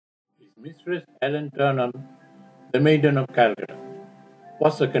Mistress Ellen Ternan, the Maiden of Calcutta.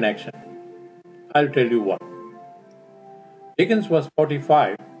 What's the connection? I'll tell you what. Dickens was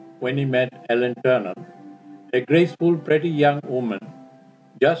 45 when he met Ellen Ternan, a graceful, pretty young woman,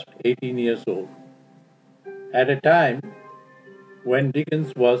 just 18 years old. At a time when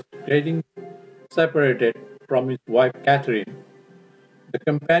Dickens was getting separated from his wife Catherine, the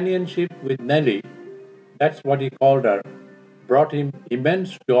companionship with Nellie, that's what he called her, brought him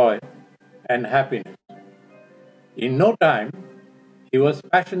immense joy and happiness. In no time, he was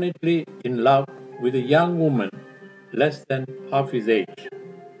passionately in love with a young woman less than half his age.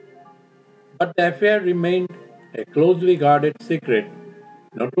 But the affair remained a closely guarded secret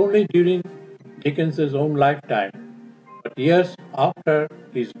not only during Dickens's own lifetime, but years after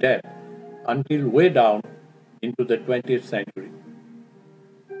his death until way down into the 20th century.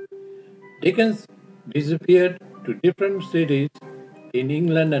 Dickens disappeared to different cities in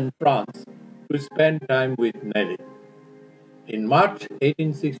England and France to spend time with Nellie. In March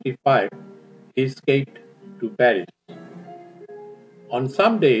 1865, he escaped to Paris. On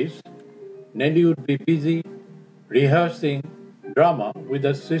some days, Nellie would be busy rehearsing drama with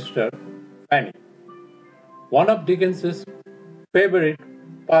her sister Fanny. One of Dickens's favorite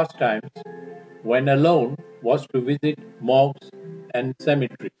pastimes when alone was to visit morgues and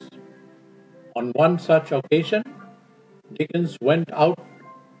cemeteries. On one such occasion, Dickens went out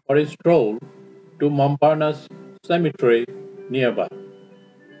for a stroll to Montparnasse Cemetery nearby.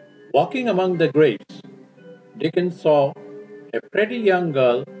 Walking among the graves, Dickens saw a pretty young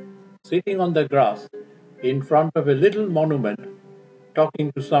girl sitting on the grass in front of a little monument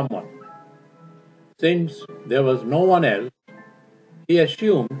talking to someone. Since there was no one else, he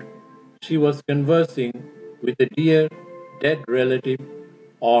assumed she was conversing with a dear dead relative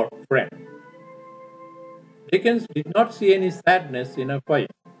or friend. Dickens did not see any sadness in her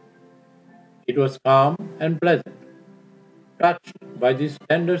face. It was calm and pleasant. Touched by this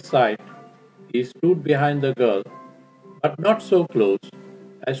tender sight, he stood behind the girl, but not so close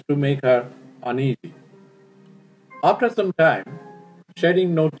as to make her uneasy. After some time,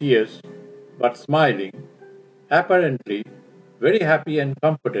 shedding no tears, but smiling, apparently very happy and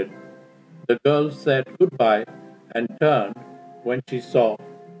comforted, the girl said goodbye and turned when she saw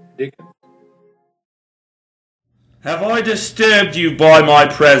Dickens. Have I disturbed you by my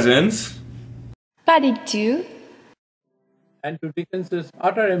presence? But it do. And to Dickens's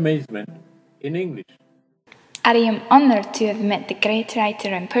utter amazement, in English. I am honored to have met the great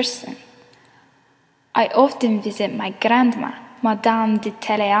writer in person. I often visit my grandma, Madame de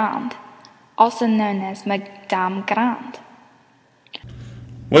Talleyrand, also known as Madame Grande.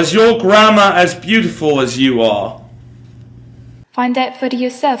 Was your grandma as beautiful as you are? Find out for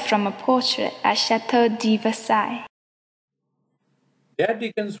yourself from a portrait at Chateau de Versailles. There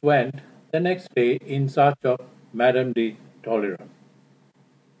Dickens went the next day in search of Madame de Talleyrand.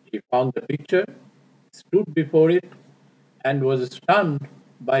 He found the picture, stood before it, and was stunned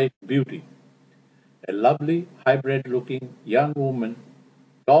by its beauty. A lovely, hybrid-looking young woman,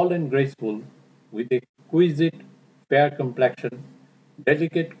 tall and graceful, with exquisite fair complexion,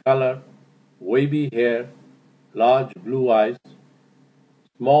 delicate color, wavy hair, large blue eyes,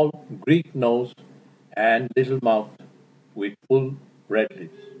 small Greek nose, and little mouth with full red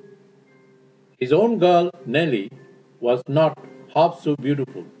lips. His own girl, Nellie, was not half so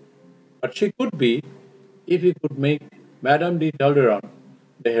beautiful, but she could be if he could make Madame de Talleyrand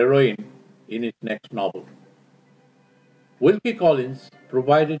the heroine in his next novel. Wilkie Collins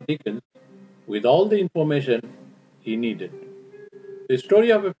provided Dickens with all the information he needed. The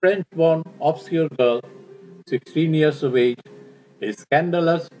story of a French-born obscure girl, 16 years of age, a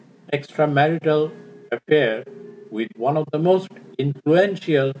scandalous extramarital affair with one of the most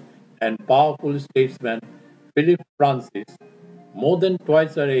influential and powerful statesmen, Philip Francis, more than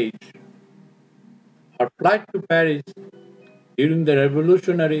twice her age. Her flight to Paris during the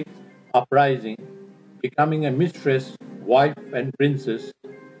revolutionary uprising, becoming a mistress, wife, and princess,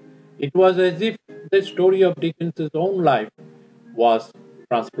 it was as if the story of Dickens's own life was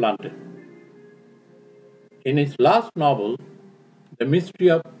transplanted. In his last novel, The Mystery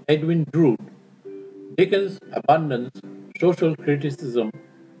of Edwin Drood, Dickens abandons social criticism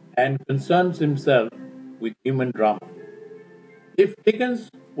and concerns himself with human drama. If Dickens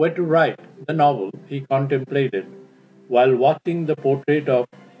were to write the novel he contemplated while watching the portrait of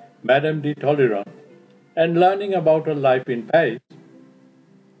Madame de Talleyrand and learning about her life in Paris,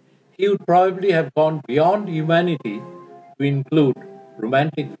 he would probably have gone beyond humanity to include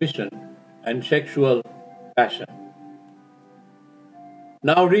romantic vision and sexual passion.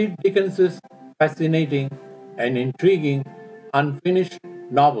 Now read Dickens's fascinating and intriguing unfinished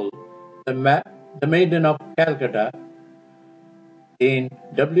novel the Maiden of Calcutta in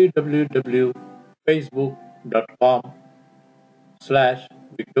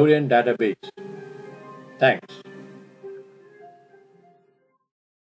www.facebook.com/Victorian database. Thanks.